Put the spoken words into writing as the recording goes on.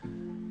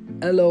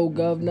Hello,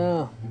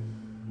 governor.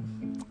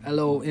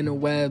 Hello,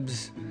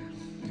 interwebs.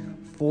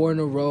 4 in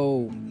a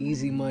row.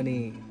 Easy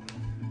money.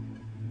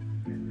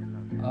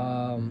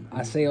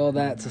 I say all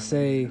that to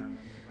say,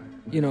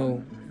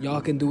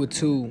 y'all can do it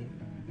too.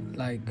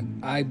 Like,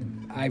 I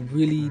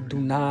really do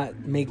not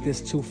make this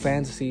too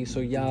fancy, so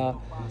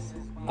y'all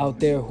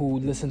out there who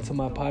listen to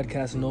my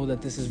podcast know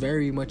that this is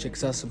very much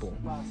accessible.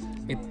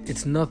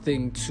 It's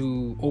nothing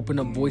to open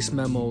up voice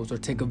memos or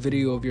take a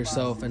video of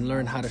yourself and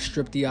learn how to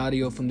strip the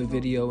audio from the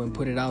video and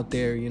put it out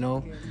there,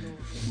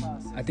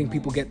 I think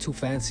people get too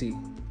fancy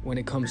when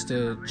it comes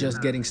to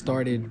just getting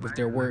started with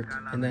their work.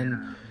 And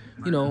then,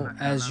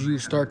 as you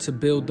start to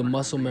build the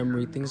muscle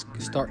memory, things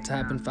start to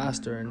happen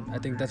faster. And I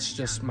think that's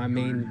just my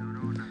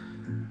main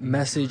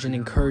message and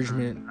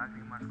encouragement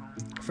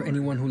for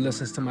anyone who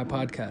listens to my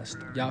podcast.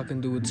 Y'all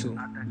can do it too.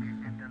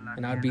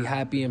 And I'd be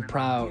happy and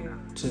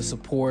proud to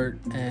support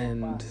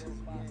and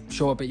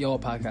show up at y'all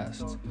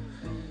podcasts.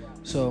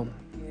 So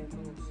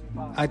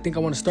I think I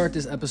want to start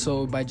this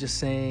episode by just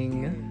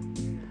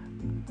saying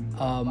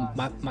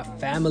my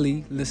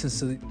family listens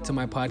to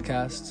my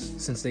podcasts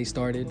since they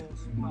started.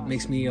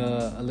 Makes me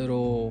a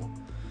little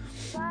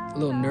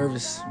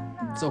nervous.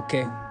 It's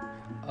okay.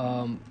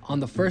 On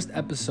the first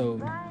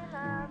episode,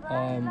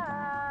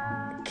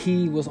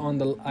 Key was on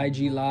the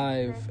IG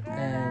Live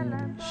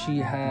and she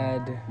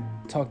had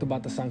talked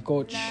about the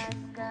sancoch,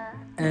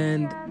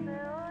 and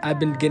I've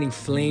been getting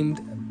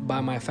flamed by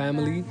my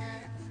family.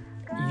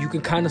 You can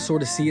kind of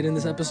sort of see it in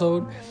this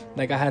episode.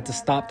 Like, I had to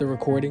stop the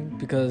recording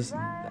because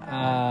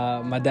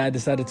my dad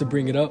decided to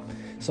bring it up,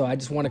 so I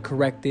just want to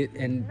correct it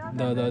and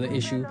the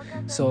issue.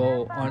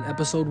 So on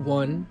episode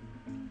 1,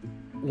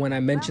 when I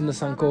mentioned the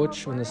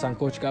sancoch, when the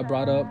sancoch got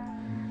brought up,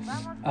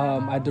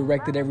 I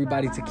directed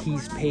everybody to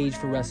Key's page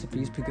for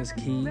recipes because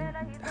Key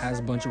has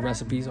a bunch of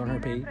recipes on her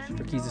page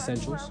for Key's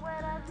Essentials.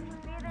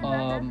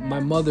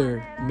 My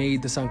mother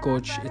made the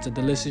sancoch. It's a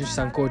delicious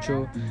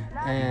sancocho,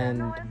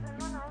 and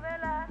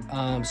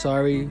I'm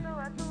sorry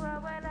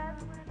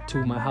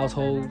to my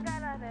household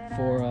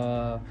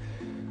for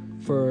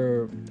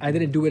I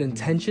didn't do it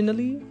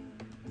intentionally,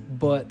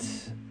 but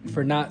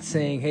for not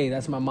saying, hey,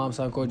 that's my mom's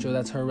sancocho,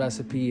 that's her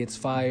recipe, it's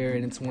fire,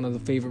 and it's one of the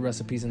favorite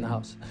recipes in the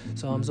house.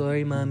 So I'm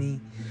sorry,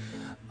 mommy.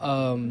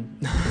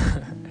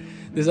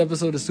 This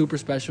episode is super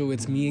special.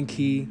 It's me and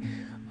Key.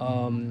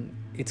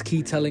 It's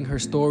Key telling her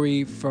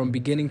story from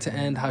beginning to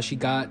end, how she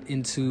got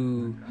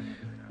into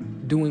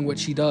doing what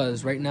she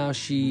does. Right now,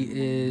 she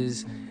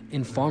is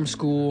in farm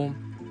school.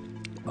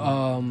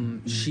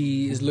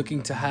 She is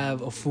looking to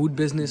have a food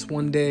business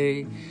one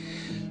day.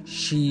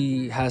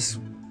 She has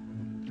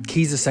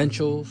Key's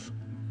Essentials,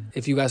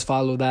 if you guys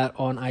follow that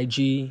on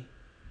IG.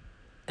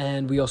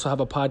 And we also have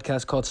a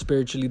podcast called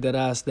Spiritually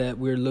Deadass that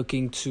we're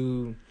looking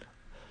to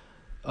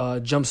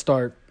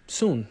jumpstart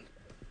soon.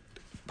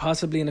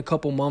 Possibly in a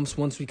couple months,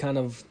 once we kind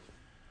of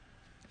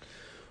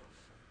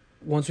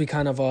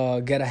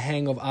get a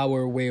hang of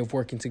our way of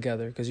working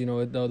together. Because,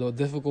 the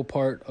difficult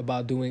part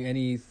about doing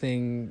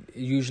anything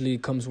usually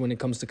comes when it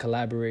comes to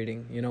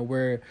collaborating.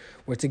 We're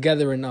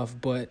together enough,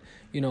 but,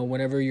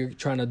 whenever you're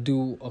trying to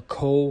do a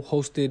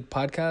co-hosted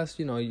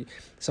podcast,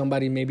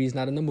 somebody maybe is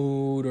not in the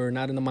mood or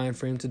not in the mind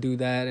frame to do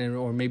that,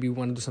 or maybe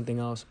want to do something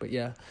else. But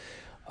yeah,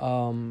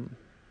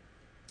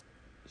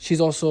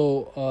 she's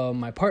also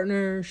my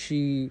partner.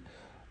 She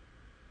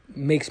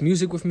makes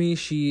music with me.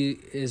 She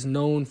is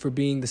known for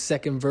being the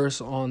second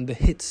verse on the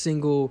hit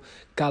single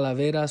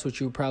Calaveras, which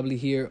you'll probably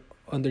hear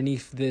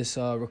underneath this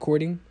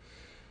recording.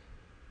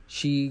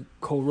 She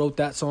co-wrote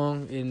that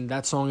song, and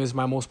that song is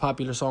my most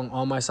popular song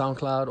on my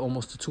SoundCloud,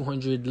 almost to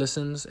 200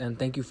 listens. And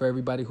thank you for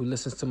everybody who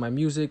listens to my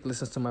music,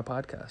 listens to my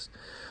podcast.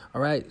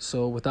 All right,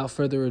 so without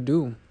further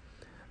ado,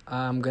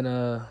 I'm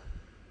gonna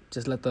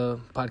just let the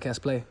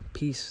podcast play.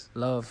 Peace,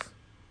 love,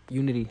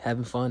 unity,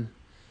 having fun.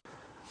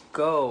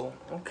 Go.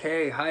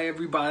 Okay, hi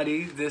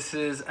everybody. This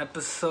is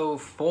episode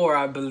 4,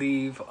 I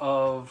believe,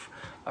 of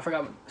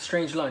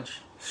Strange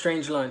Lunch.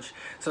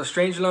 So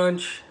Strange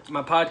Lunch,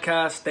 my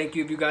podcast. Thank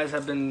you if you guys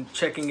have been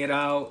checking it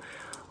out.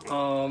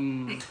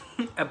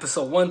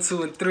 Episode 1,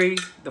 2, and 3.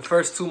 The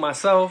first 2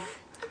 myself.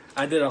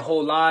 I did a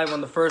whole live on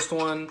the first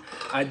one.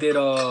 I did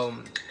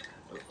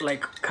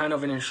kind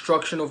of an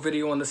instructional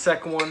video on the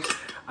second one.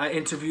 I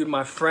interviewed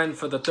my friend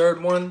for the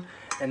third one,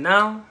 and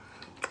now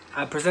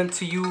I present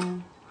to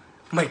you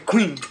my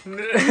queen,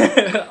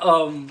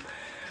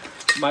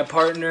 my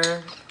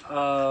partner,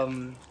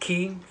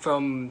 Key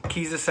from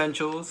Key's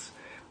Essentials.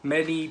 A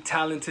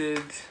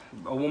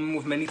woman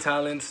with many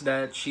talents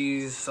that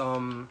she's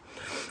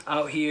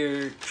out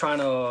here trying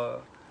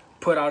to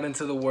put out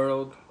into the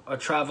world. A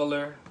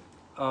traveler.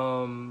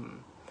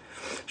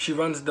 She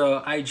runs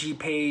the IG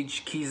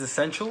page Key's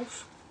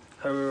Essentials.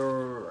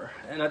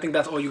 And I think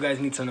that's all you guys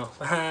need to know.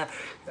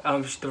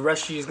 The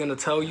rest she's gonna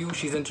tell you.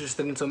 She's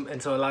interested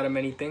into a lot of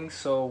many things.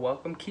 So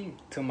welcome, Key,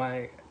 to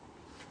my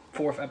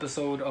 4th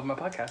episode of my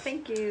podcast.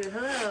 Thank you.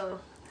 Hello.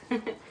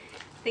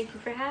 Thank you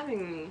for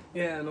having me.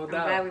 Yeah, no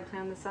doubt. I'm glad we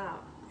planned this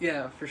out.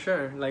 Yeah, for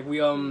sure. Like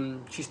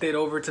she stayed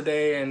over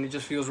today, and it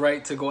just feels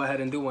right to go ahead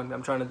and do one.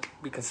 I'm trying to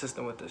be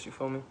consistent with this. You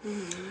feel me?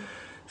 Mm-hmm.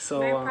 So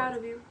very proud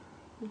of you.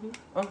 Mm-hmm.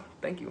 Oh,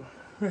 thank you.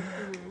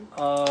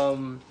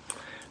 Mm-hmm.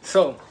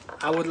 So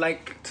I would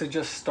like to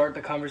just start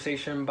the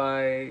conversation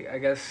by, I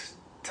guess,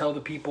 tell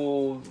the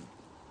people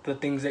the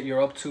things that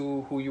you're up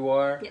to, who you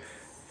are. Yes.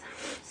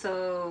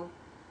 So,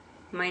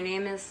 my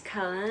name is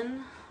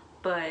Kellen,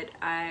 but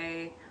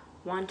I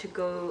want to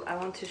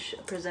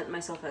present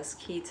myself as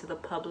Key to the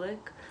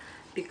public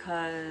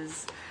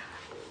because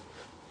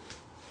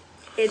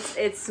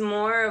it's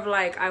more of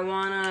like I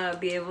want to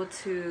be able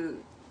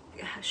to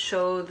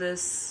show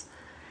this.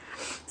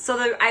 So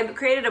I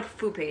created a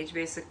food page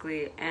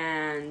basically,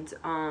 and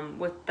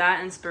with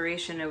that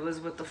inspiration, it was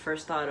with the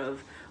first thought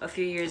of a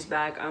few years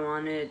back.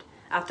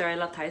 After I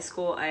left high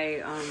school,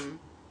 I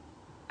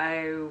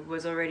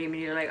was already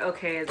immediately like,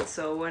 okay,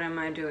 so what am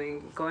I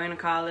doing? Going to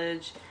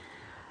college.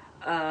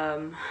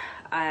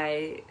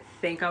 I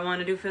think I want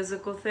to do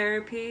physical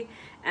therapy,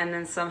 and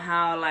then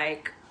somehow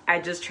like I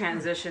just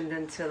transitioned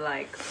into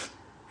like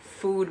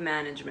food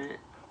management.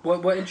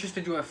 What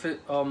interested you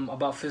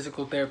about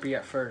physical therapy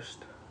at first?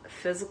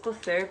 Physical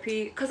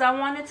therapy, because I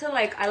wanted to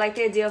like I like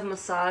the idea of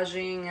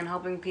massaging and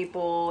helping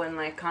people and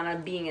like kind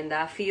of being in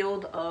that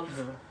field of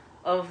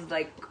of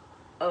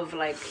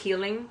like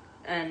healing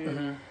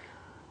and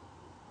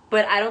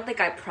but I don't think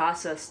I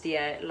processed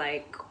yet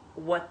like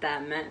what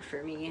that meant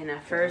for me and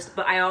at first.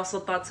 But I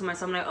also thought to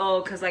myself, I'm like,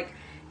 oh, because like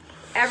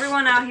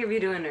everyone out here be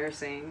doing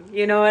nursing,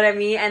 you know what I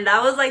mean? And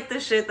that was like the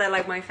shit that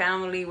like my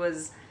family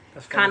was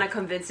kind of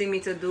convincing me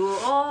to do.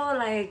 Oh,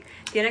 like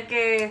tiene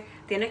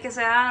que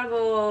ser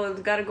algo,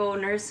 you gotta go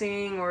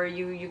nursing, or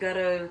you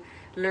gotta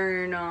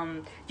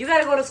learn you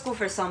gotta go to school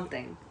for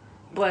something,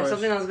 but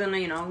something that's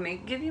gonna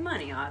give you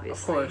money,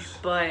 obviously. Of course.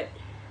 But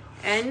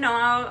and no,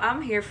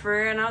 I'm here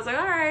for it, and I was like,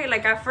 all right.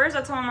 Like at first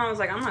I told my mom, I was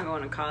like, I'm not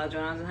going to college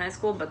when I was in high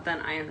school, but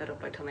then I ended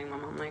up like telling my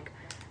mom like,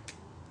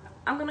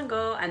 I'm gonna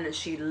go, and then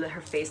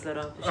her face lit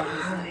up, and she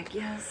was like,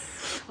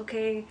 yes,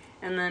 okay.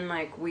 And then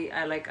like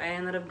I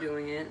ended up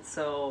doing it.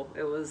 So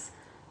it was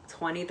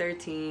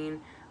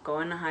 2013,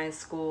 going to high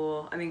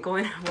school. I mean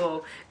going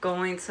to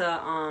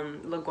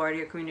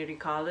LaGuardia Community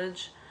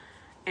College,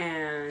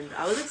 and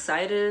I was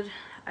excited.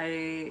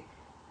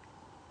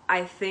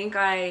 I think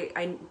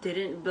I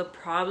didn't. The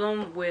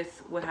problem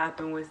with what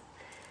happened with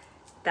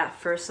that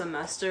first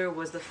semester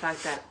was the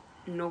fact that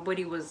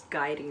nobody was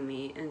guiding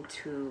me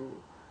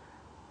into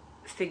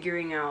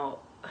figuring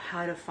out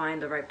how to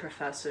find the right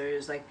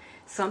professors. Like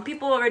some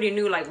people already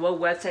knew like what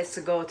websites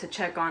to go to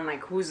check on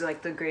like who's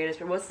like the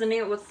greatest. What's the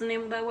name of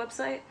that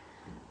website?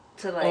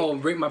 To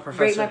like Rate My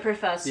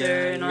Professor. Yeah,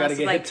 and you gotta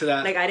get hip to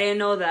that. Like I didn't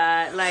know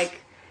that.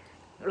 Like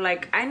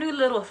I knew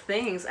little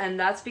things, and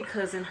that's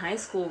because in high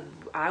school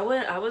I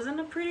was in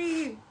a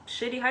pretty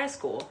shitty high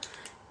school,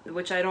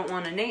 which I don't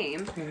want to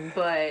name,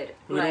 but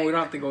we don't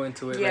have to go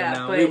into it right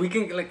now. But, we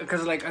can like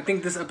because like I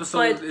think this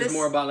episode is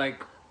more about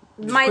like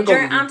my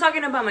journey. I'm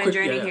talking about my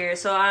journey here,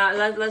 so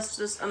let's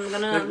just I'm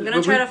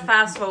gonna try to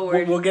fast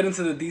forward. We'll get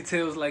into the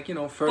details like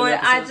further.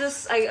 But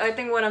episodes. I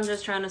think what I'm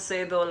just trying to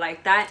say though,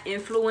 like that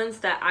influence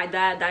that I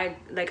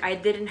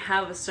didn't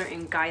have a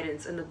certain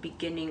guidance in the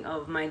beginning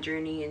of my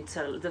journey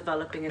into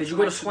developing into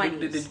my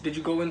 20s. Did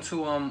you go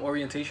into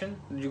orientation?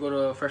 Did you go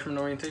to freshman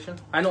orientation?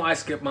 I know I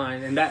skipped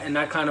mine, and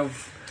that kind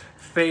of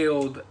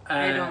failed.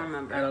 I don't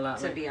remember,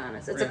 to be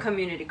honest. It's a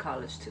community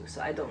college too,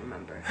 so I don't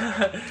remember.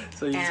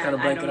 So you just kind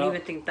of blank it out. I don't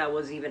even think that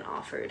was even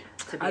offered.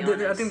 To be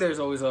honest, I think there's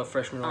always a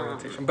freshman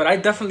orientation, but I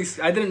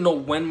didn't know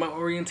when my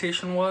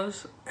orientation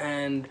was,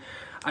 and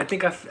I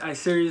think I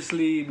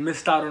seriously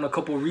missed out on a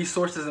couple of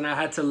resources, and I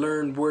had to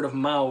learn word of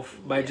mouth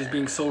by just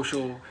being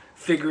social,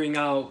 figuring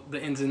out the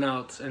ins and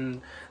outs,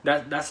 and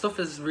that stuff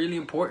is really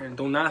important.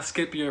 Do not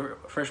skip your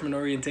freshman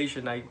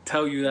orientation. I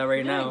tell you that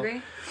right now.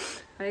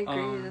 I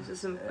agree.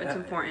 It's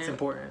important. It's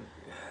important.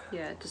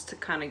 Yeah, just to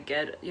kind of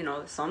get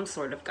some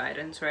sort of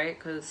guidance, right?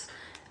 Because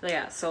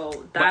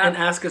so and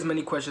ask as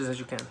many questions as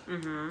you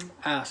can.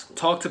 Ask,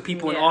 talk to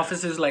people in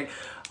offices. Like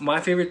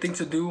my favorite thing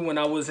to do when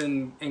I was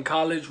in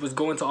college was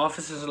go into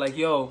offices like,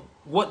 yo,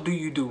 what do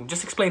you do?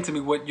 Just explain to me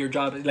what your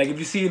job is. Like if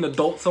you see an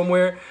adult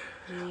somewhere,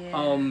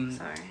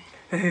 sorry,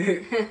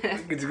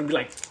 it's gonna be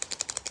like.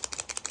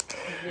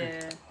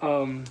 Yeah.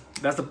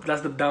 That's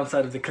the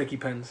downside of the clicky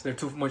pens. They're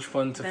too much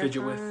fun to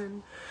fidget with.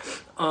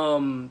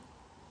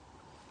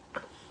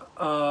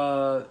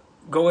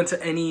 Go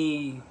into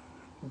any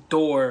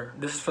door.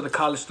 This is for the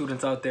college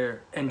students out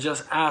there, and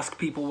just ask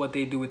people what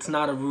they do. It's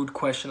not a rude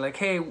question. Like,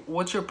 hey,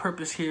 what's your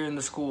purpose here in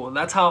the school?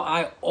 That's how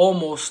I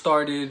almost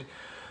started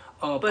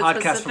a podcast for my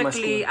school.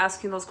 Specifically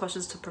asking those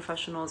questions to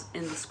professionals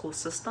in the school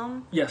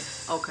system?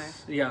 Yes. Okay.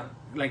 Yeah.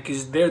 Like,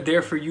 cause they're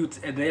there for you,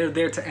 and they're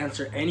there to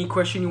answer any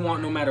question you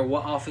want, no matter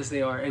what office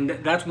they are. And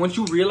that's once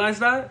you realize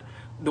that,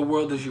 the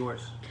world is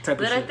yours.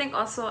 But I think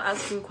also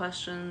asking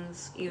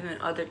questions,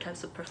 even other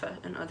types of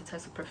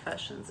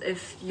professions,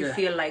 if you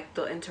feel like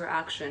the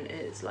interaction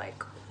is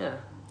like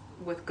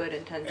with good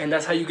intention. And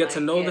that's how you get to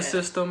know the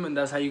system, and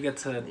that's how you get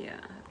to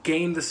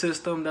game the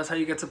system. That's how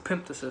you get to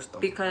pimp the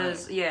system.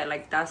 Because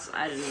like that's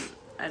I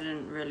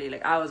didn't really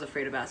like. I was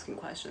afraid of asking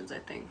questions. I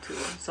think too.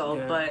 So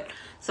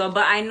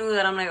but I knew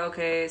that I'm like,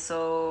 okay.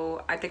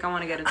 So I think I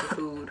want to get into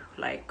food.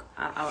 Like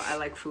I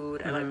like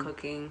food. I like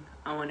cooking.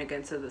 I want to get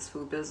into this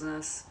food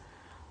business.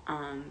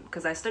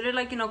 Because I started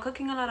like, you know,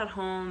 cooking a lot at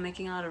home,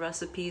 making a lot of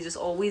recipes, just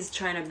always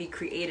trying to be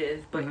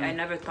creative. But I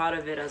never thought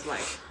of it as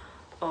like,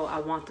 oh, I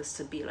want this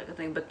to be like a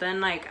thing. But then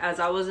like as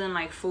I was in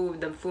like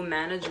the food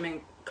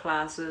management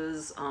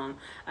classes,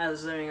 I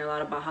was learning a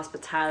lot about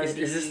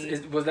hospitality.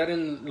 Was that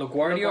in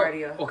LaGuardia?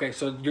 LaGuardia. Okay,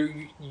 so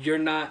you're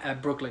not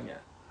at Brooklyn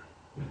yet.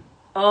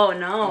 Oh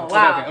no!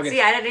 Wow. Okay.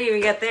 See, I didn't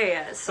even get there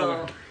yet.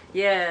 So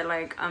yeah,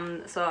 like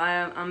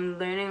I'm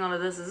learning all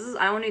of this.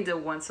 I only did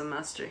one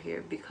semester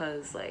here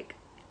because like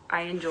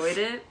I enjoyed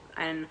it.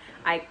 And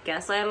I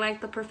guess I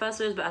like the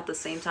professors, but at the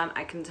same time,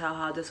 I can tell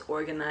how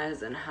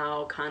disorganized and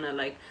how kind of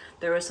like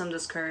there was some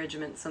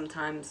discouragement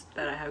sometimes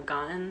that I have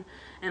gotten.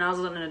 And I was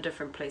in a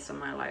different place in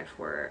my life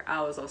where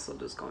I was also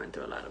just going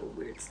through a lot of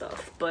weird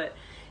stuff. But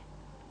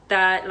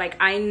that, like,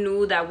 I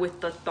knew that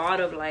with the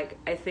thought of like,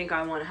 I think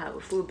I want to have a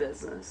food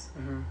business.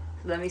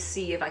 Let me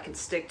see if I can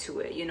stick to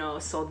it, you know?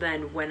 So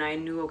then when I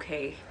knew,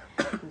 okay,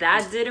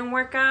 that didn't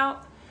work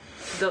out.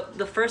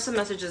 The first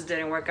semester just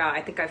didn't work out.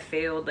 I think I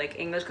failed like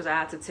English because I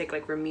had to take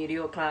like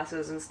remedial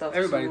classes and stuff.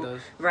 Everybody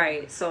does.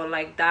 Right. So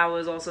like that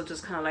was also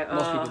just kind of like,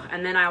 oh.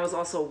 And then I was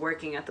also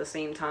working at the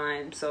same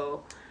time.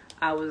 So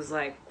I was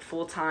like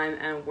full time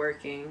and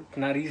working.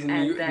 Not easy.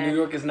 New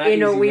York is not easy.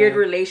 In a weird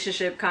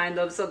relationship kind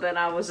of. So then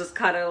I was just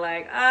kind of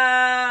like,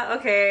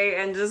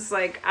 okay. And just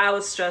like I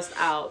was stressed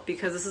out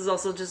because this is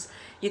also just,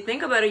 you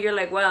think about it, you're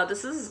like, wow,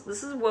 this is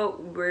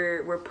what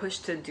we're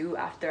pushed to do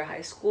after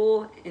high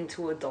school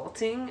into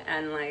adulting.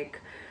 And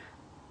like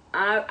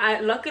I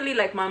luckily,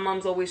 like, my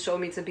mom's always showed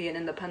me to be an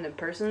independent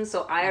person,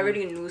 so I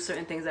already knew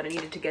certain things that I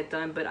needed to get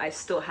done, but I was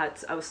still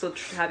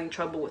having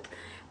trouble with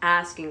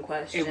asking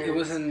questions. It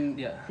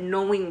wasn't,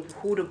 knowing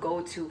who to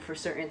go to for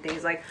certain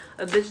things. Like,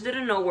 a bitch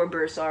didn't know where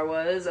Bursar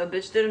was. A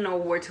bitch didn't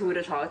know who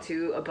to talk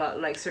to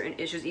about, like, certain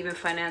issues, even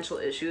financial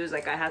issues.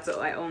 Like,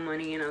 I owe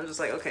money, and I was just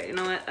like, okay, you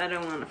know what? I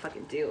don't want to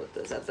fucking deal with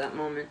this at that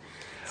moment.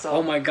 So,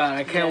 oh my god,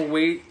 I can't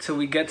wait till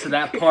we get to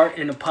that part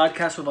in the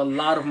podcast with a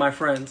lot of my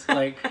friends.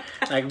 Like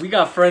we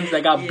got friends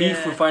that got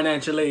beef with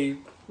financial aid.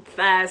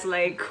 Fast,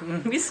 like,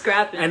 we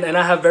scrapping. And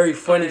I have very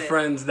funny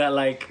friends that,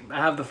 like, I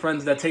have the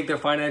friends that take their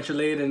financial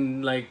aid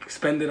and, like,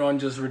 spend it on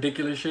just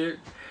ridiculous shit.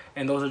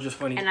 And those are just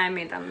funny. And I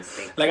made that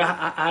mistake. Like,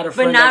 I had a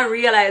friend. But not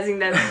realizing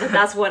that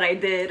that's what I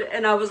did.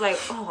 And I was like,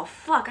 oh,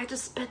 fuck, I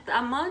just spent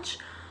that much?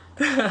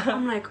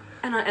 I'm like,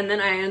 and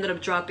then I ended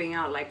up dropping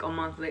out like a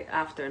month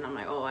after, and I'm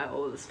like, oh, I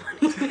owe this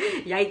money.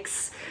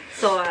 Yikes.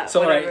 So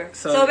whatever. Right,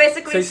 so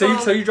basically,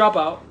 so you drop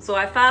out. So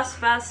I fast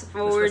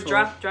forward,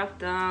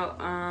 dropped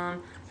out.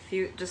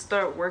 Just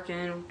start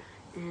working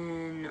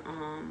in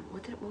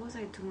what was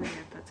I doing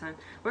at that time?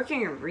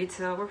 Working in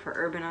retail. Work for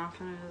Urban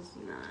Outfitters.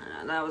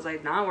 Nah, that was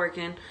like not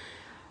working.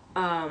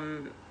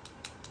 And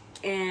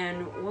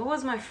what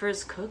was my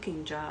first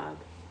cooking job?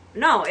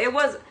 No, it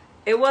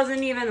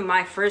wasn't even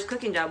my first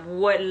cooking job.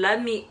 What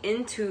led me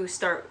into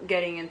start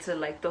getting into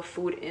like the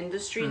food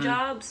industry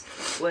jobs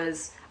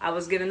was I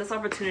was given this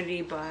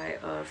opportunity by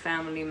a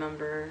family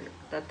member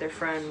that their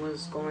friend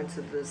was going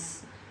to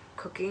this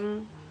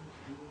cooking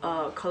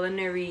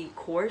culinary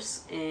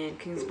course in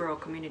Kingsborough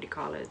Community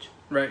College.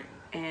 Right.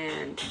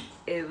 And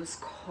it was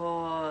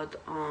called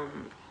I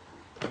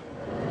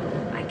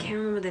can't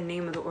remember the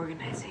name of the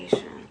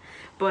organization,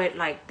 but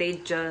like they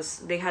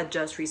had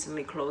just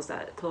recently closed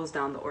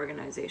down the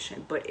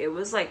organization, but it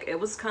was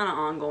kind of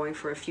ongoing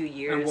for a few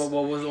years. And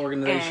what was the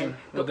organization?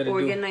 And the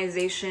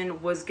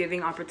organization was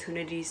giving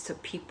opportunities to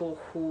people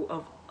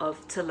who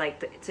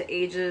to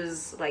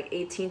ages like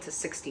 18 to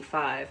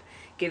 65,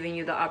 giving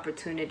you the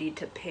opportunity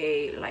to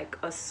pay like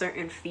a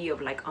certain fee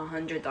of like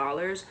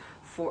 $100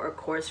 for a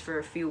course for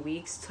a few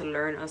weeks to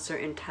learn a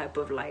certain type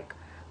of like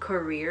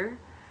career.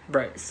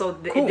 Right. So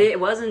cool.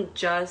 It wasn't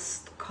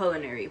just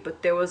culinary,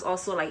 but there was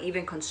also like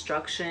even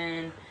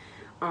construction.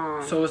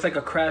 So it's like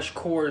a crash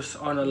course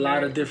on a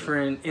lot of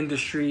different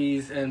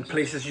industries and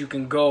places you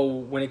can go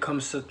when it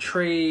comes to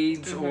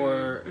trades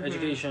or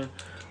education.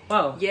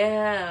 Wow.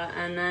 Yeah,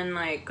 and then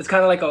like it's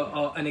kind of like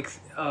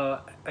an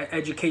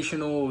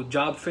educational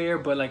job fair,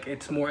 but like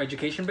it's more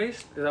education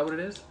based. Is that what it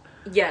is?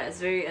 Yeah, it's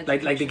very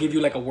like they give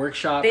you like a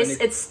workshop.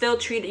 It's still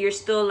treated. You're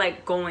still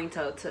like going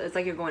to it's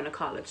like you're going to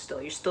college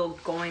still. You're still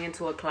going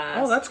into a class.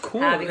 Oh, that's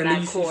cool. Having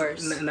that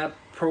course. And that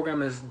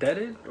program is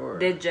deaded, or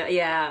I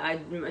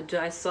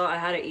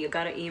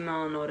got an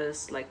email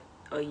notice like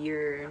a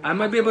year. I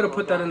might be able to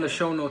put that in the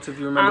show notes if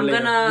you remember later.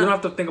 You don't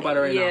have to think about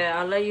it right now. Yeah,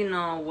 I'll let you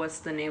know what's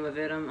the name of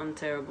it. I'm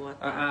terrible at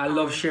that. I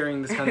love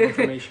sharing this kind of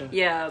information.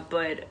 Yeah,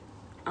 but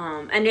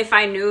and if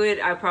I knew it,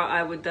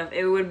 I would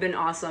it would have been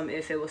awesome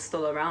if it was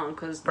still around,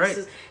 because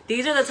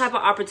these are the type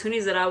of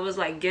opportunities that I was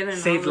like given.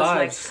 Save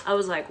lives. I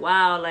was like,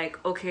 wow, like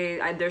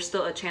okay, there's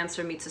still a chance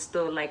for me to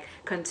still like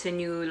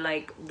continue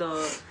like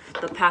the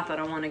path that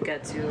I want to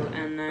get to.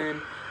 And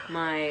then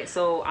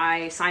So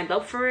I signed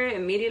up for it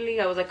immediately.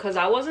 I was like, cause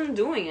I wasn't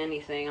doing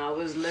anything. I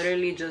was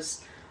literally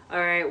just, all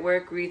right,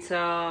 work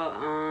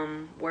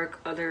retail, work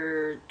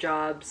other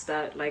jobs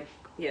that like,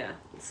 yeah.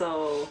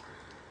 So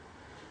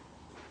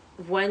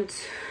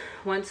went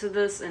to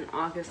this in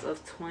August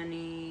of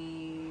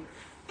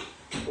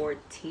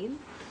 2014.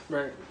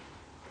 Right.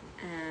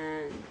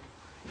 And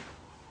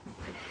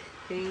I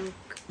think,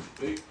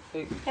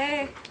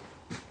 hey.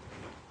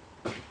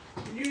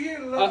 You hear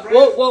the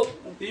Whoa.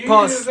 You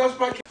Pause. hear the dust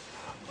by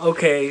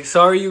Okay,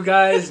 sorry you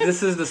guys.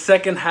 This is the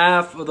second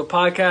half of the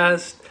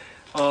podcast.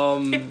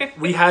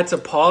 We had to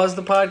pause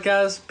the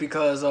podcast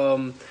because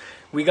I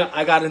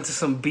got into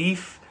some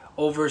beef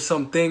over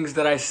some things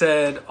that I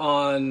said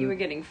on. You were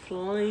getting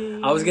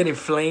flamed. I was getting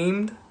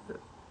flamed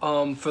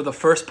for the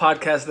first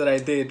podcast that I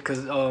did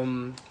because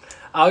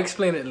I'll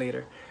explain it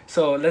later.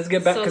 So let's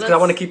get back because I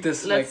want to keep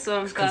this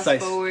fast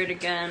concise. Forward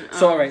again.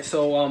 So all right,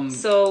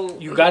 so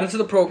you got into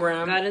the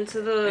program. Got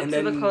into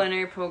the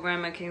culinary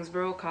program at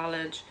Kingsborough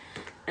College,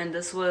 and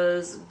this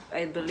was,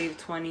 I believe,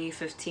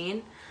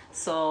 2015.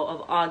 So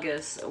of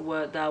August, I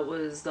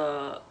was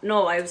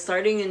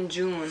starting in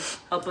June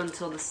up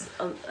until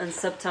in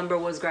September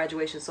was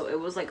graduation. So it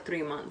was like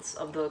 3 months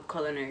of the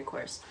culinary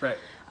course. Right.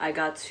 I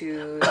got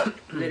to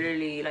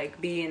literally like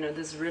be in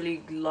this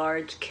really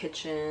large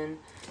kitchen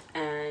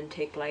and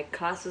take like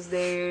classes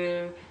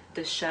there.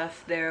 The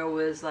chef there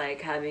was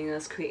like having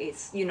us create,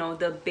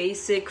 the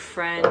basic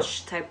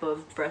French type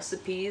of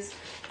recipes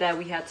that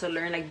we had to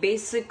learn, like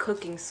basic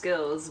cooking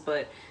skills,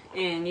 but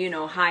in,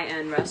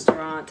 high-end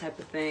restaurant type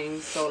of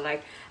things. So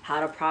like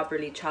how to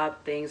properly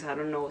chop things, how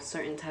to know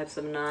certain types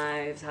of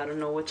knives, how to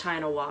know what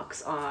China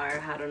woks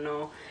are, how to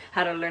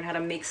learn how to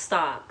make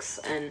stocks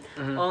and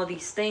all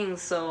these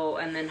things. So,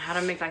 and then how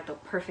to make like the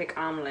perfect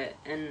omelet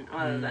and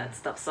all of that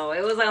stuff. So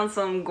it was on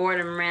some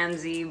Gordon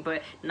Ramsay,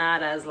 but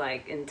not as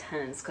like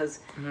intense,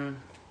 because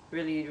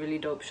really, really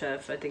dope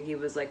chef. I think he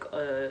was like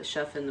a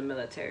chef in the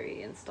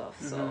military and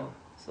stuff. So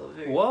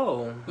very,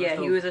 whoa.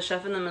 Yeah, he was a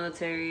chef in the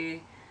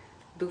military.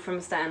 Dude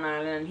from Staten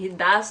Island. He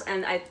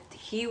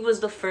was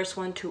the first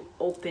one to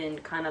open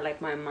kind of like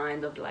my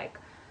mind of like,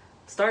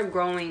 start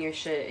growing your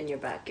shit in your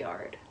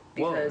backyard,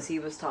 because he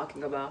was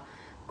talking about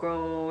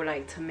grow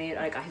like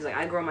tomato. Like he's like,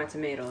 I grow my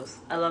tomatoes.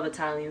 I love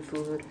Italian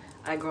food.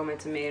 I grow my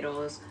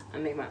tomatoes. I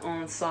make my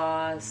own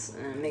sauce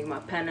and make my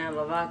penne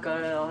alla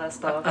vodka, all that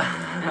stuff.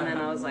 And then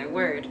I was like,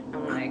 word.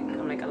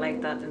 I'm like I like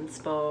that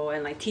inspo,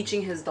 and like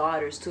teaching his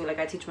daughters too. Like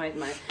I teach my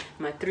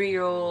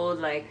 3-year-old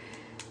like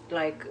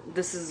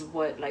this is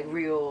what like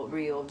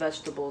real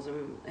vegetables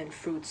and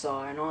fruits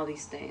are, and all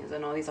these things,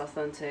 and all these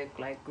authentic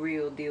like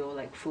real deal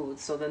like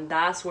foods. So then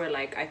that's where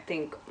like I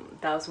think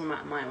that was when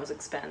my mind was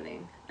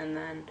expanding. And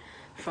then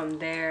from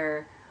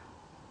there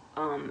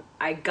and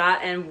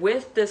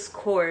with this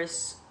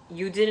course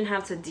you didn't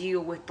have to deal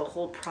with the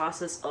whole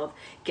process of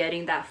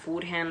getting that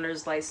food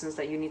handler's license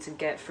that you need to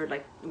get for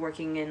like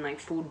working in like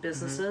food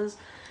businesses.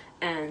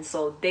 And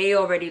so they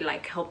already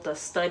like helped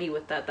us study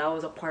with that. That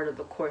was a part of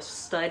the course,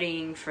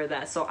 studying for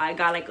that. So I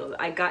got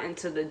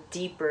into the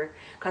deeper,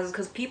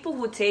 cause people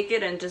who take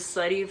it and just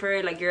study for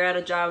it, like you're at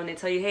a job and they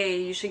tell you,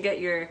 hey, you should get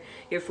your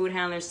food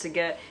handlers to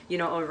get,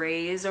 a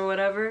raise or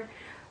whatever.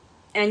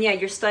 And yeah,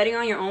 you're studying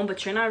on your own,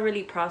 but you're not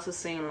really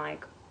processing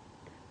like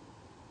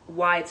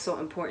why it's so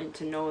important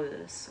to know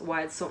this,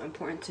 why it's so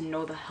important to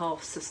know the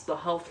health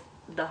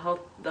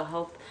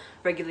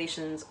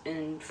regulations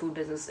in food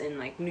business in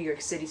like New York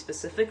City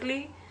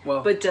specifically,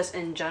 but just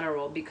in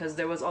general, because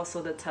there was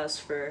also the test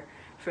for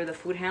the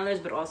food handlers,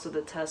 but also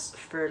the test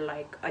for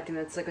like, I think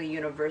that's like a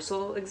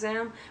universal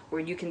exam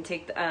where you can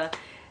take the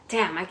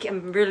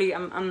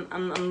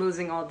I'm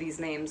losing all these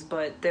names,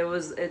 but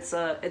it's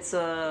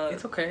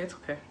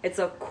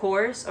a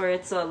course, or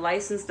it's a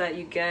license that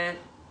you get,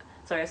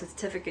 a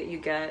certificate you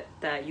get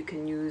that you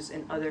can use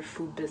in other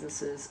food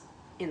businesses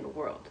in the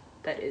world,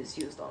 that is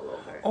used all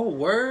over. Oh,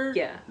 word?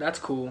 Yeah. That's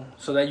cool.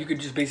 So that you could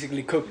just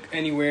basically cook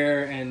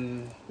anywhere,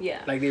 and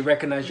like they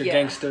recognize your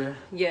gangster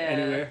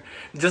anywhere.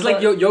 Just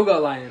like Yoga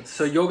Alliance.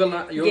 So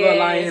Yoga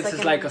Alliance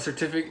is like a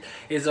certificate,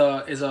 is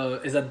a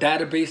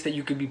database that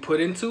you could be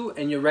put into,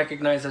 and you're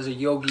recognized as a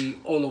yogi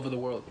all over the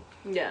world.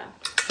 Yeah.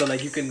 So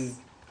like you can.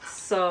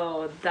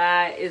 So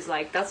that is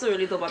like, that's a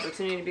really dope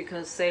opportunity,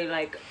 because say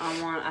like I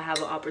have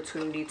an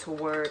opportunity to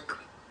work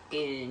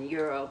in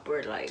Europe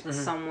or like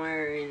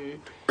somewhere in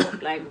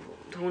like,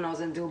 who knows,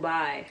 in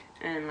Dubai,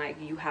 and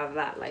like you have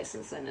that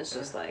license, and it's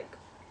just like,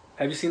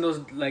 have you seen those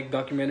like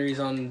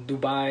documentaries on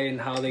Dubai and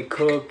how they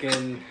cook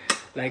and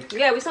like,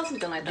 we saw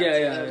something like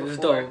that it was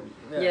dope.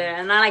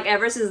 And I like,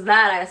 ever since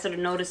that I started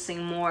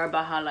noticing more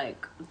about how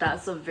like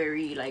that's a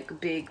very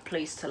like big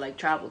place to like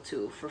travel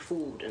to for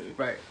food and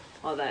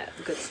all that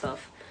good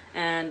stuff.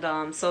 And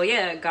so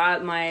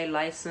got my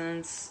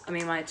license,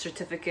 my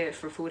certificate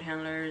for food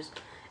handlers.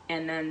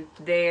 And then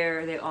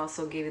there, they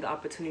also gave you the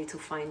opportunity to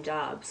find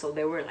jobs. So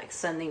they were like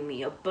sending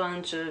me a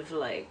bunch of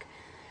like,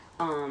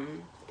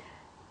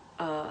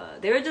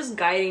 they were just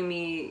guiding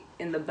me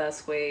in the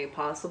best way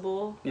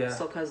possible. Yeah.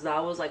 So, cause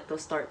that was like the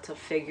start to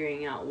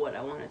figuring out what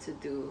I wanted to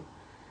do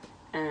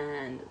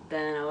And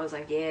then I was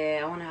like,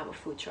 yeah, I want to have a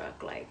food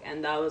truck, like,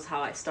 and that was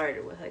how I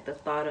started, with like the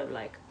thought of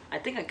like, I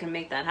think I can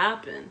make that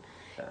happen.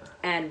 Yeah.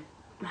 And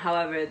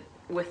however,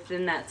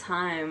 within that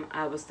time,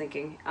 I was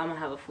thinking I'm gonna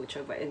have a food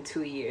truck, but in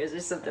 2 years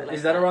or something like that.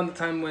 Is that around the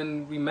time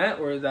when we met,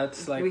 or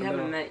that's like we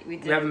haven't met? We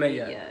haven't met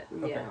yet.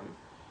 Okay. Yeah.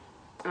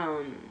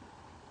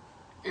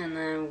 And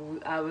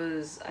then I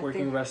working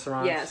think,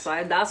 restaurants. Yeah,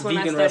 so that's when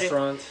vegan I started.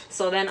 Restaurants.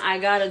 So then I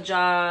got a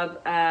job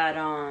at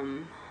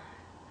a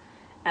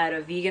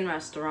vegan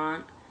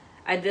restaurant.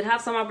 I did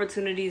have some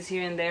opportunities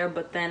here and there,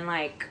 but then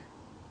like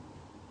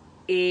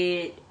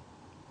it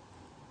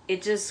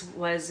just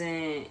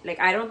wasn't like,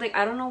 I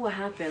don't know what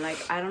happened.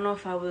 Like, I don't know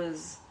if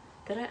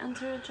did I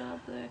enter a job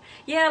there?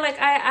 Yeah, like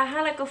I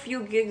had like a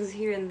few gigs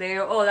here and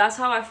there. Oh, that's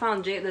how I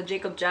found the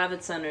Jacob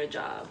Javits Center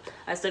job.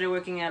 I started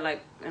working at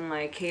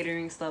in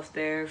catering stuff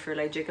there for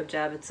like Jacob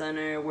Javits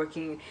Center,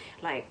 working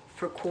like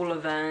for cool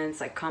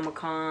events like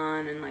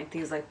Comic-Con and like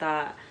things like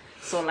that.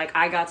 So like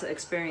I got to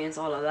experience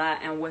all of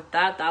that, and with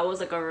that was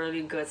like a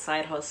really good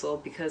side hustle,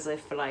 because I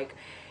feel like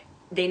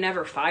they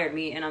never fired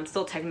me, and I'm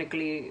still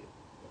technically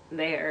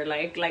there,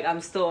 like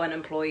I'm still an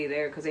employee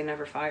there because they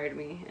never fired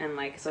me. And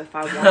like, so if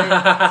I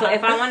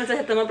wanted to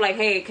hit them up like,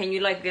 hey, can you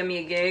like give me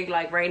a gig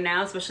like right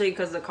now, especially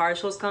because the car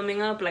show's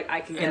coming up, like I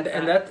can get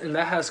and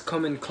that has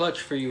come in clutch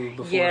for you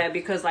before. Yeah,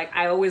 because like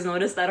I always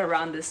notice that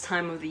around this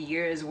time of the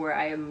year is where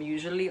I am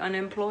usually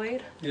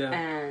unemployed. Yeah.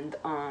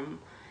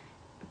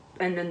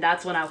 And then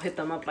that's when I'll hit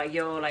them up like,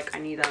 yo, like I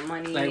need that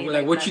money.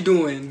 Like what you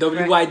doing?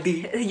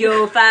 WYD. Right.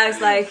 Yo,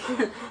 facts, like,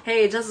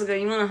 hey Jessica,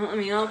 you wanna hook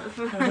me up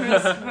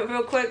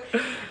real quick?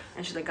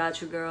 And she's like, got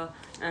you, girl.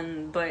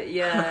 But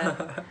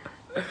yeah.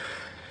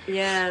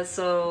 Yeah,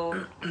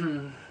 so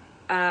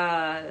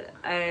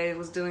I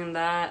was doing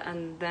that,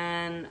 and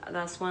then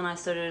that's when I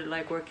started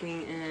like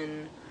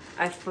working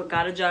I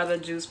got a job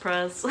at Juice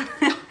Press.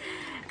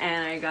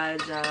 And I got a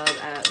job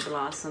at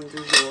Blossom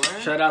du Jour.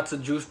 Shout out to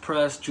Juice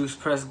Press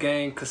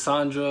Gang,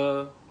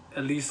 Cassandra,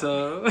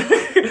 Elisa,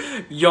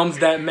 Yums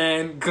That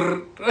Man.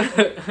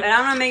 And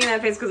I'm not making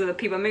that face because of the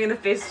people. I'm making the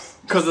face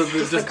because of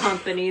the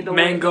company, the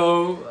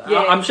Mango.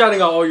 Yeah. I'm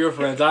shouting out all your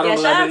friends. I don't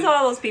shout out to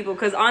all those people,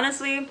 because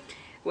honestly,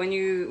 when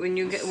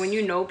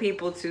you know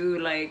people too,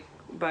 like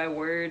by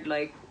word,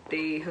 like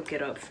they hook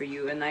it up for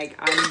you, and like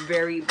I'm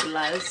very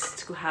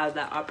blessed to have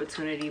that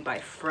opportunity by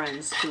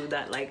friends too,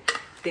 that like.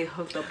 They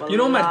hooked up a lot. You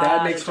know, my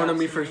dad makes fun of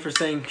me for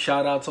saying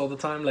shout outs all the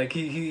time. Like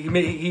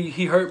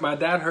he heard, my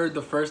dad heard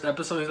the first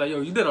episode. He's like,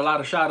 yo, you did a lot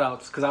of shout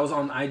outs, because I was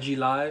on IG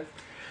Live.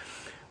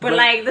 But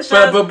like the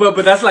shout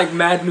but that's like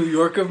mad New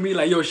York of me.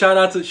 Like, yo, shout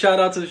out to like,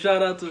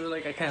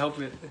 I can't help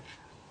it.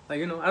 Like,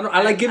 you know,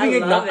 I like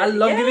giving I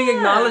love giving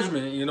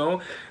acknowledgement, you know.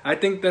 I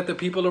think that the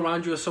people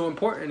around you are so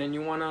important, and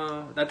you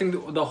wanna, I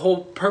think the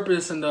whole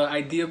purpose and the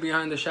idea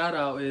behind the shout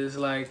out is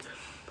like,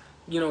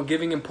 you know,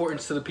 giving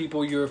importance to the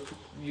people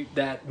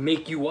that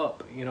make you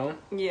up, you know?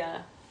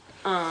 Yeah.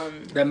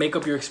 That make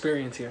up your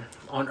experience here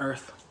on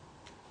Earth.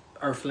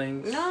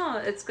 Earthlings. No,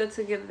 it's good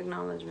to give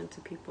acknowledgement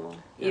to people,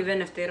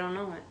 even if they don't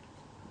know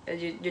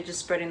it. You're just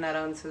spreading that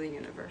out into the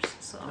universe.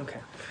 So.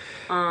 Okay.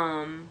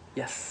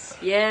 Yes.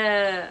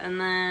 Yeah, and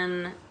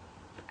then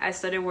I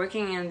started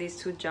working in these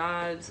 2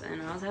 jobs,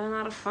 and I was having a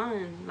lot of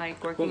fun,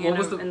 like working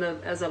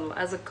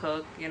as a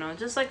cook, you know,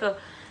 just like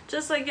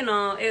you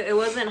know, it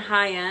wasn't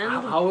high end.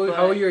 How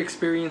are your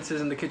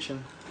experiences in the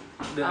kitchen?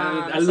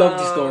 I love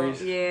these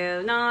stories.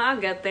 Yeah, no, I'll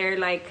get there.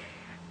 Like,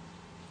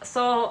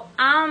 so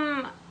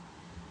I'm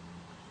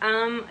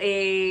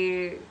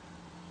a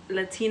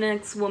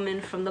Latinx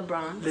woman from the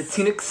Bronx.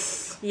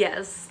 Latinx.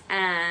 Yes,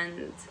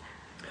 and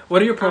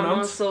what are your pronouns? I'm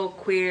also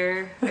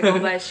queer. I go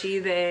by she,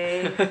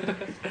 they,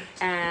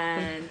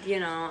 and you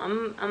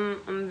know,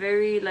 I'm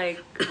very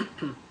like.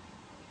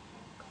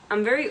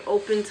 I'm very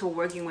open to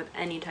working with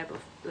any type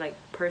of like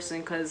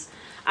person, because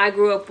I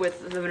grew up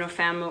with in a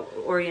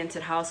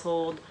family-oriented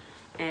household,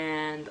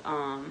 and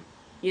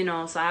you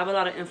know, so I have a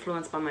lot of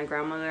influence by my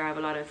grandmother. I have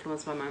a lot of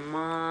influence by my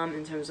mom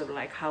in terms of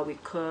like how we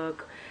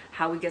cook,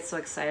 how we get so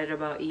excited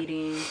about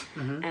eating,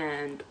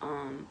 and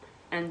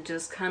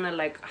just kind of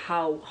like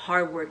how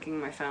hardworking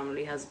my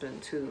family has been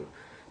too.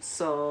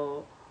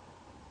 So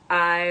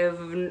I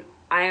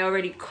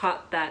already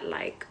caught that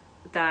like.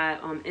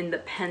 That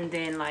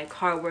independent, like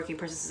hardworking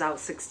person since I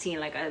was 16.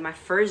 Like my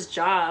first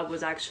job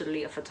was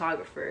actually a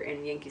photographer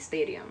in Yankee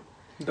Stadium.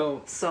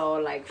 Dope. So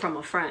like from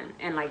a friend,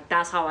 and like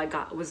that's how I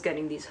was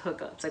getting these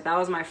hookups. Like that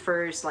was my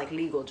first like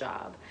legal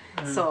job.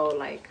 So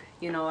like,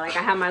 you know, like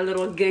I had my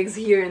little gigs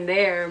here and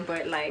there,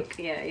 but like,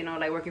 yeah, you know,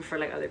 like working for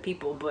like other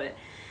people. But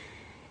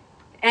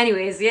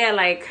anyways, yeah,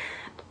 like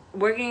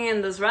working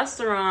in this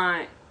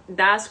restaurant,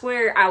 that's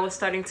where I was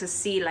starting to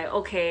see like,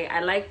 okay,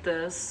 I like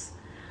this.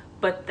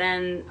 But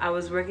then I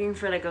was working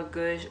for like a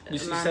good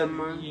amount of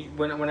months.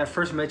 When I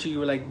first met you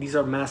were like, these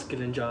are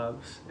masculine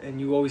jobs, and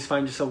you always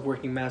find yourself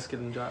working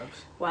masculine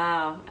jobs.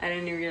 Wow, I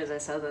didn't even realize I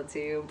said that to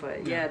you,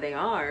 but yeah, they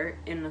are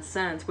in a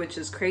sense, which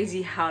is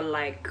crazy how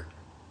like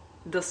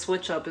the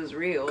switch up is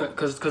real.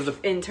 Because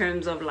in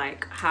terms of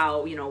like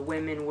how, you know,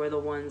 women were the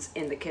ones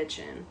in the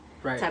kitchen,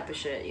 Right. type of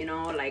shit, you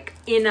know? Like,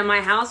 in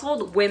my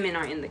household, women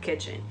are in the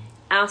kitchen.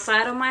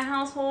 Outside of my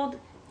household,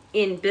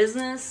 in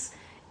business,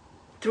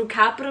 through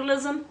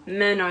capitalism,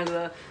 men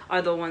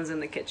are the ones in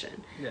the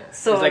kitchen. Yeah.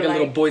 So it's like a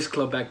little boys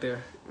club back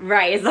there.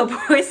 Right, it's a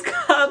boys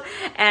club.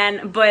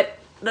 But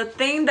the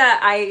thing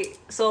that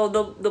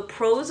the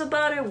pros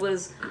about it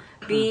was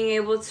being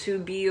able to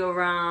be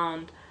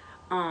around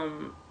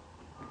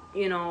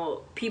you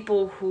know,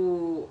 people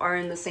who are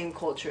in the same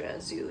culture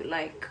as you.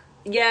 Like,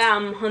 yeah,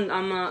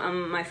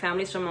 my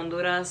family's from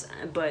Honduras,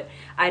 but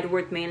I'd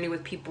worked mainly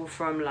with people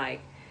from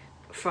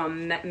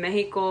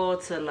Mexico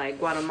to like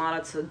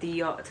Guatemala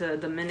to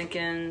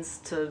Dominicans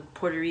to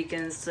Puerto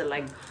Ricans to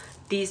like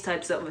these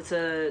types of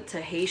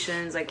to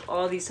Haitians, like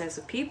all these types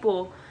of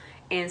people.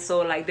 And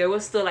so like there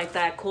was still like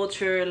that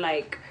culture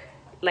like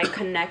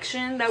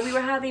connection that we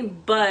were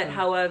having, but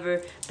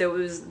however there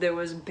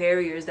was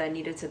barriers that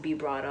needed to be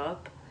brought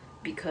up,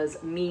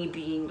 because me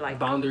being like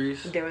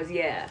boundaries, there was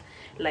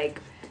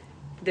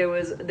there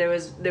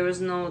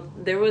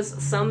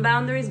was some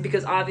boundaries,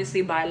 because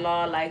obviously by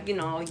law, like, you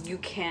know, you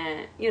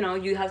can't, you know,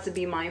 you have to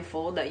be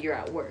mindful that you're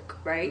at work,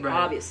 right?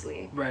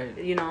 Obviously, right,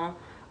 you know,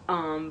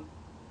 and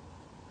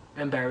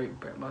boundaries.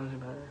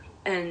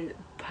 And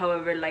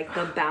however, like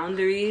the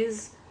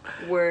boundaries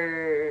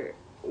were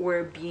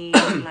being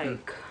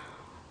like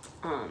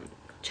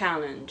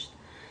challenged.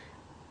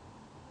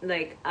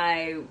 Like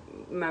I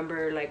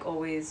remember like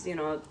always, you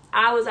know,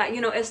 I was at, you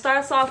know, it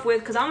starts off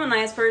with, because I'm a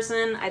nice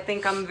person, I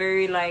think I'm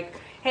very like,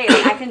 hey,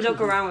 I can joke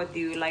around with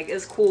you, like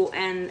it's cool.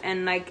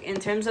 And like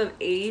in terms of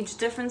age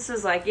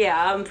differences, like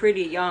yeah, I'm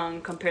pretty young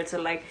compared to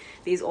like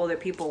these older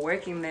people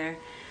working there.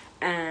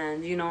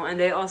 And you know, and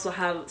they also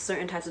have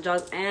certain types of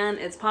jobs, and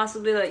it's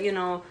possibly that, you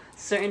know,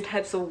 certain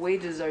types of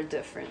wages are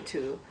different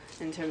too,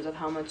 in terms of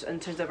how much,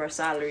 in terms of our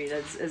salary,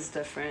 is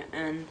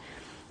different.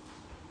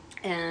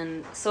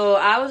 And so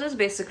I was just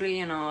basically,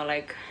 you know,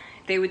 like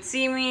they would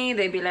see me,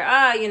 they'd be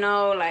like, you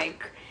know,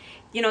 like,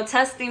 you know,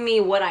 testing me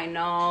what I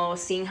know,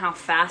 seeing how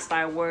fast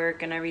I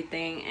work and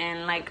everything.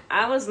 And like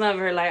I was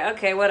never like,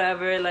 okay,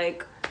 whatever,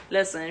 like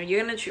listen,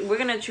 we're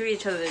gonna treat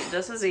each other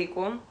just as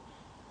equal.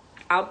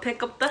 I'll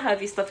pick up the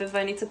heavy stuff if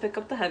I need to pick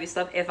up the heavy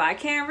stuff. If I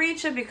can't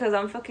reach it because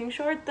I'm fucking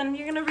short, then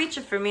you're gonna reach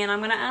it for me, and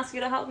I'm gonna ask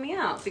you to help me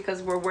out,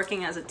 because we're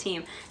working as a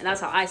team. And that's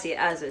how I see it,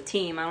 as a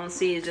team. I don't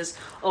see it just,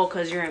 oh,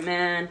 because you're a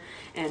man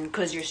and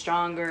because you're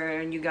stronger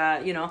and you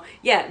got, you know,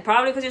 yeah,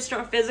 probably because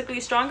you're physically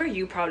stronger,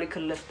 you probably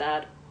could lift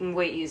that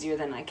way easier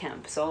than I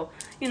can. So,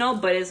 you know,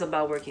 but it's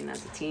about working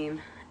as a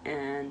team.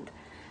 And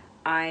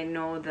I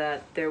know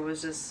that there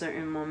was just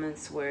certain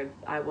moments where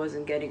I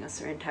wasn't getting a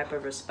certain type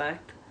of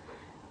respect.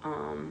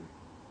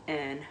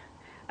 And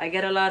I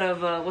get a lot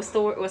of what's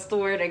the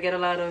word? I get a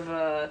lot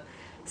of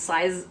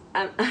size,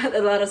 a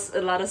lot of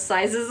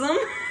sizism.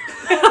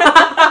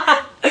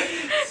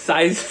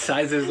 Sizes.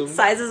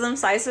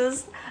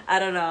 I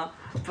don't know,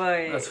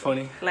 but that's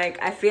funny. Like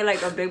I feel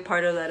like a big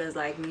part of that is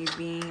like me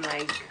being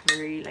like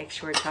very like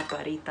short,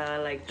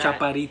 chaparrita, like that.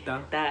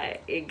 Chaparrita.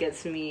 That it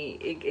gets me.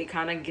 It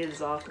kind of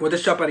gives off. What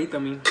does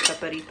chaparita mean?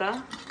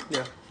 Chaparita.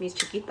 Yeah. Means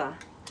chiquita.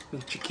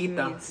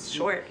 Means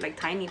short, like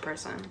tiny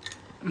person.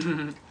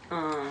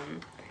 I'm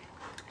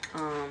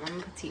a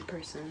petite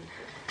person,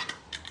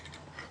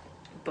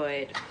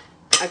 but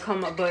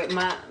but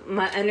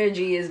my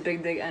energy is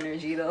big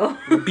energy though.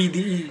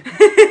 BDE.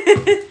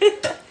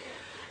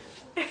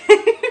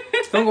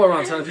 Don't go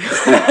around telling people.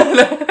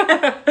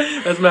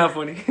 That's not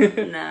funny.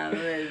 Nah,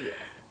 but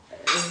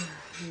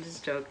I'm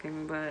just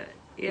joking. But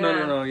yeah.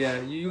 No. Yeah,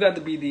 you got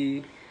the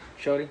BDE,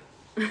 shorty.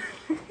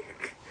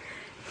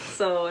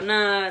 So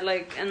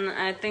like, and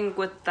I think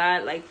with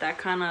that, like that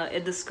kind of,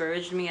 it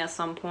discouraged me at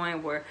some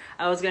point, where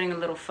I was getting a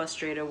little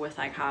frustrated with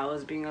like how I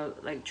was being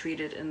like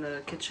treated in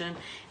the kitchen.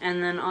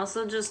 And then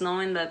also just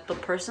knowing that the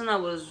person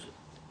that was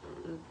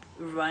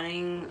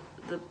running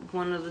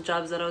one of the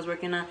jobs that I was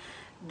working at,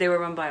 they were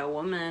run by a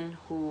woman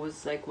who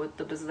was like with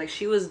the business, like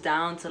she was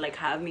down to like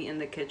have me in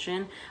the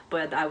kitchen,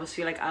 but I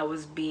feel like I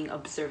was being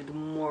observed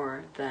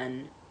more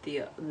than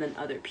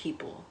other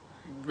people.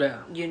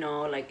 Yeah. You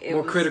know, like it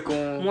more was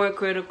critical. More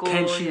critical.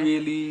 Can she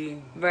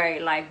really?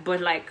 Right, like, but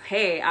like,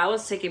 hey, I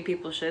was taking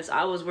people's shifts.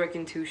 I was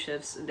working 2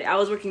 shifts. I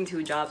was working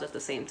 2 jobs at the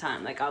same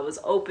time. Like, I was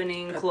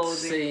opening,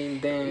 closing. At the same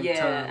damn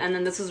yeah, time. and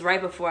then this was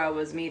right before I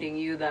was meeting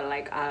you. That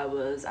like I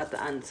was at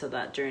the end to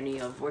that journey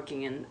of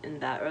working in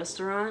that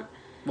restaurant.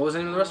 What was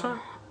the name of the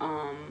restaurant?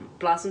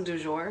 Blossom du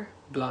Jour.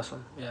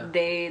 Blossom, yeah.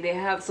 They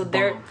have, so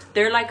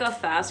they're like a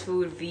fast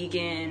food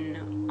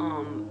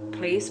vegan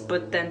place,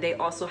 but then they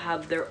also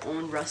have their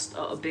own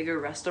a bigger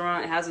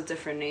restaurant. It has a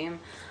different name,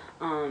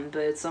 but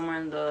it's somewhere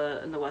in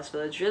the West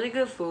Village. Really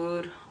good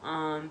food.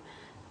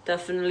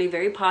 Definitely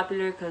very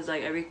popular, because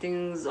like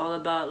everything's all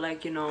about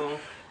like, you know,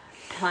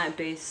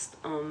 plant-based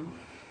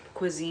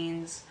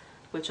cuisines,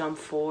 which I'm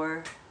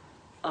for,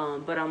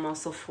 but I'm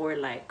also for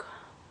like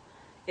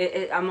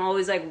I'm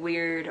always like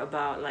weird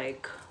about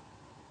like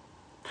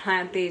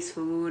plant-based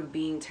food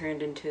being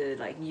turned into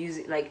like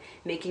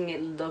making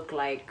it look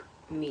like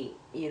meat,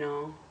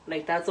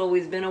 like that's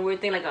always been a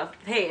weird thing. Like,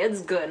 hey,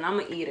 it's good and I'm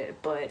gonna eat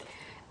it, but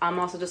I'm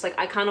also just like,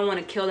 I kind of want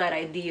to kill that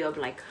idea of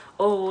like,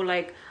 oh,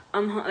 like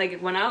like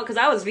because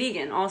I was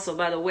vegan also,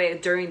 by the way,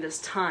 during this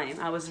time.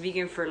 I was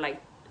vegan for like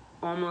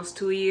almost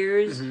 2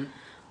 years.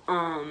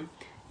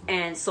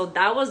 And so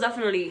that was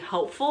definitely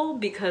helpful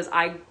because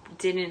I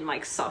didn't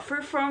like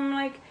suffer from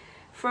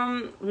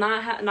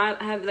not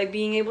have like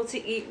being able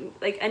to eat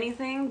like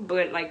anything.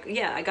 But like,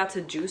 yeah, I got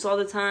to juice all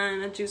the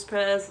time at Juice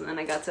Press, and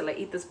I got to like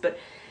eat this, but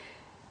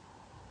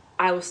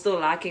I was still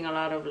lacking a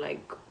lot of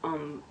like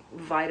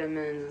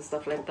vitamins and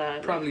stuff like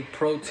that. Probably like,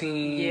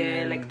 protein.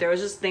 Yeah, like there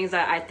was just things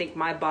that I think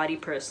my body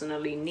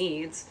personally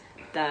needs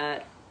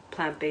that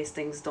plant-based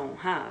things don't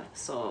have.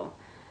 So,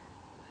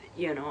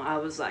 I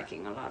was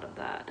lacking a lot of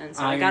that, and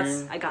so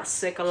Iron, I got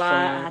sick a lot.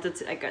 I had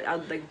to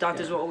like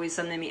doctors were always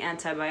sending me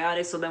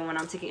antibiotics. So then when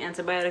I'm taking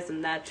antibiotics,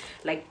 and that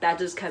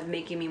just kept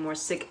making me more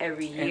sick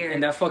every year.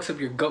 And that fucks up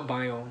your gut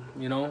biome.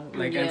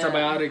 Like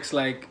antibiotics,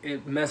 like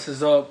it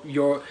messes up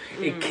your.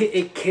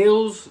 It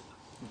kills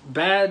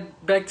bad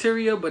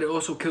bacteria, but it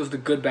also kills the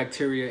good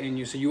bacteria in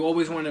you. So you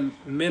always want to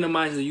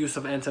minimize the use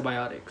of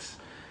antibiotics.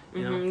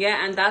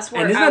 Yeah, and that's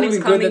where and it's I not was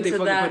even coming good that they to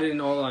fucking that. put it in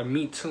all our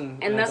meat too.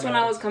 And that's when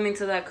I was coming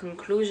to that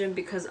conclusion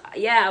because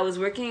I was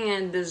working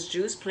in this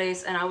juice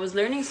place and I was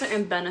learning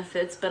certain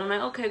benefits, but I'm like,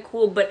 okay,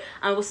 cool, but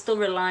I was still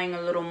relying a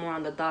little more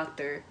on the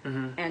doctor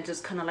and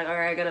just kind of like, all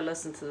right, I gotta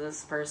listen to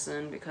this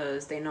person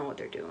because they know what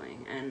they're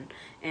doing,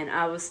 and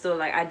I was still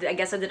like, I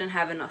guess I didn't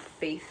have enough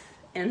faith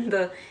in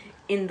the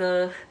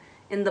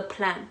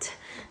plant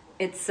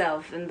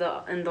itself, in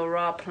the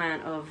raw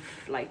plant of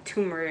like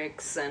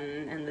turmerics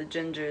and the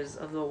gingers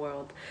of the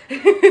world.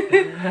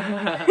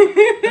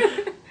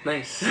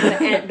 Nice.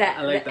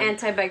 I like the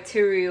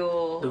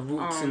antibacterial, the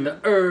roots and the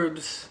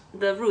herbs.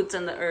 The roots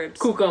and the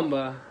herbs.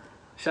 Cucumber.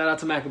 Shout out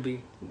to Maccabee.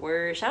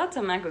 Shout out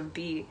to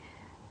Maccabee.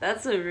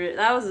 That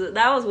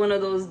was one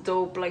of those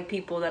dope like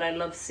people that I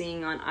love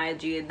seeing on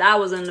IG. That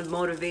was a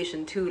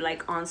motivation too,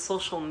 like on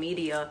social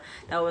media.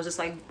 That was just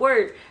like,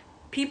 word.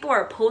 People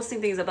are posting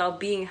things about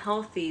being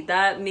healthy.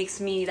 That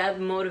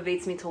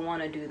motivates me to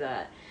want to do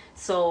that.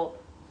 So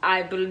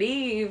I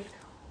believe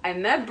I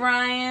met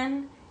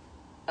Brian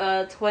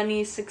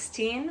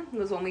 2016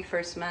 was when we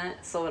first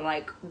met. So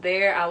like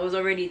there I was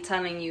already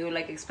telling you,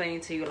 like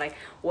explaining to you like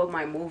what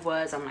my move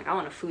was. I'm like, I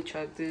want a food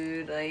truck,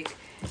 dude. Like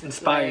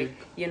inspired.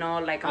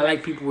 Like I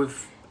like people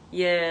with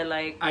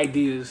like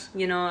ideas.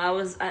 I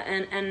was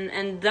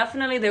and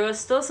definitely there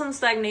was still some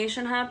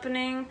stagnation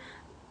happening.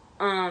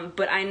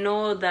 But I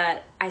know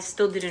that I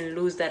still didn't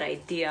lose that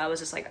idea. I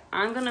was just like,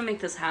 I'm gonna make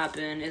this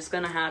happen. It's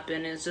gonna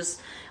happen. It's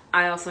just,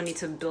 I also need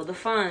to build the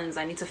funds.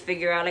 I need to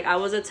figure out, like, I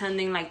was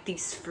attending, like,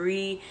 these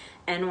free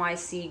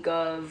NYC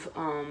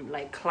Gov,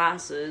 like,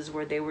 classes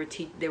where they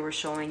were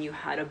showing you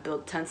how to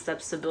build 10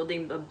 steps to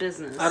building a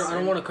business. I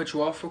don't want to cut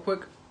you off real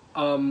quick.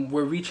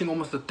 We're reaching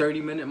almost the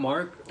 30-minute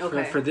mark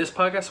for this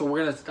podcast. So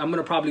I'm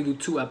gonna probably do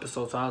 2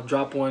 episodes. I'll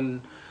drop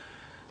one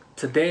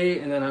today,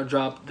 and then I'll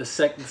drop the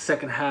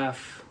second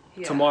half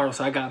tomorrow.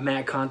 So I got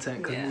mad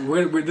content. Cause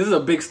this is a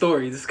big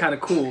story. This is kind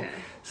of cool. Okay.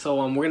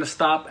 So we're gonna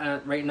stop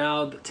at right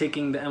now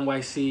taking the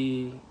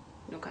NYC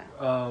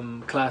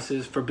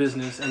classes for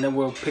business, and then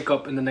we'll pick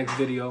up in the next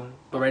video.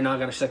 But right now I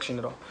gotta section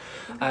it all.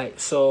 Okay. All right.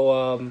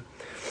 So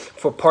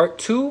for part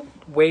 2,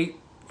 wait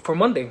for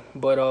Monday.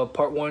 But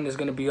part 1 is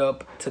gonna be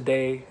up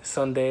today,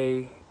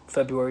 Sunday,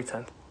 February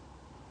 10th.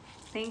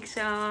 Thanks,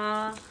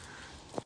 y'all.